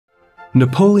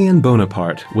Napoleon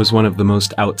Bonaparte was one of the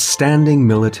most outstanding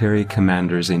military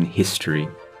commanders in history.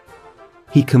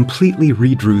 He completely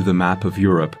redrew the map of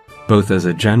Europe, both as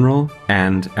a general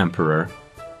and emperor.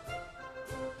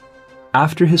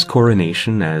 After his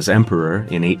coronation as emperor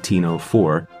in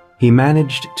 1804, he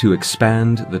managed to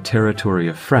expand the territory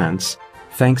of France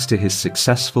thanks to his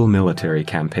successful military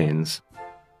campaigns.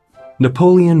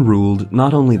 Napoleon ruled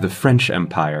not only the French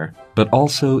Empire, but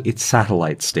also its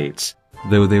satellite states,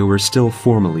 though they were still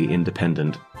formally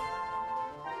independent.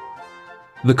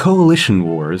 The Coalition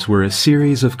Wars were a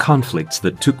series of conflicts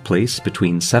that took place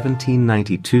between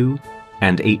 1792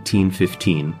 and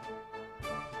 1815.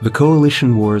 The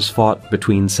Coalition Wars fought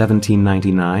between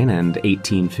 1799 and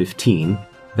 1815,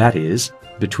 that is,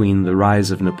 between the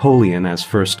rise of Napoleon as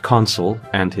first consul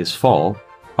and his fall,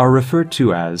 are referred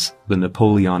to as the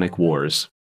Napoleonic Wars.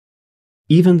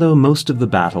 Even though most of the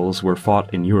battles were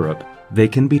fought in Europe, they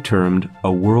can be termed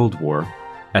a world war,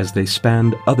 as they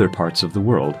spanned other parts of the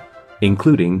world,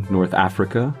 including North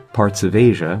Africa, parts of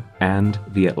Asia, and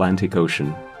the Atlantic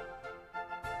Ocean.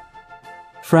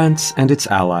 France and its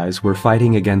allies were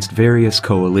fighting against various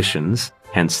coalitions,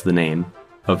 hence the name,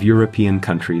 of European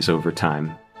countries over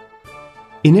time.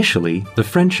 Initially, the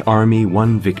French army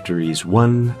won victories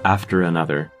one after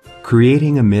another,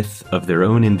 creating a myth of their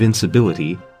own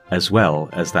invincibility as well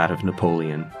as that of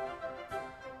Napoleon.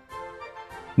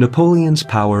 Napoleon's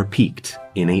power peaked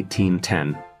in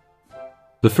 1810.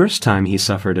 The first time he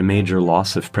suffered a major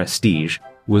loss of prestige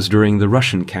was during the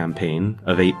Russian campaign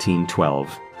of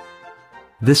 1812.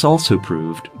 This also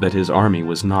proved that his army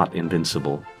was not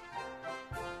invincible.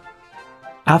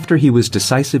 After he was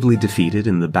decisively defeated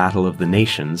in the Battle of the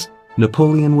Nations,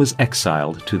 Napoleon was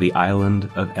exiled to the island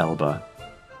of Elba.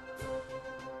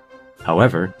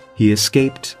 However, he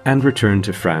escaped and returned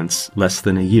to France less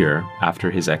than a year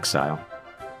after his exile.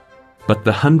 But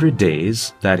the 100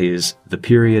 Days, that is, the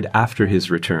period after his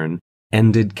return,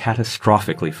 ended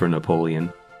catastrophically for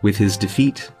Napoleon, with his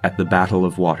defeat at the Battle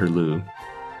of Waterloo.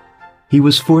 He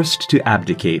was forced to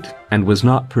abdicate and was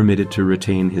not permitted to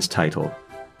retain his title.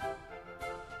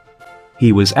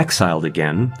 He was exiled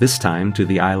again, this time to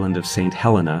the island of St.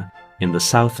 Helena in the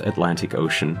South Atlantic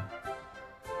Ocean.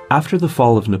 After the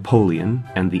fall of Napoleon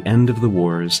and the end of the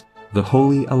wars, the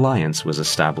Holy Alliance was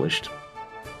established.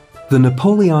 The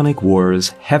Napoleonic Wars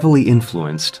heavily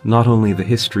influenced not only the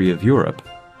history of Europe,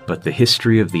 but the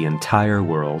history of the entire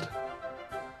world.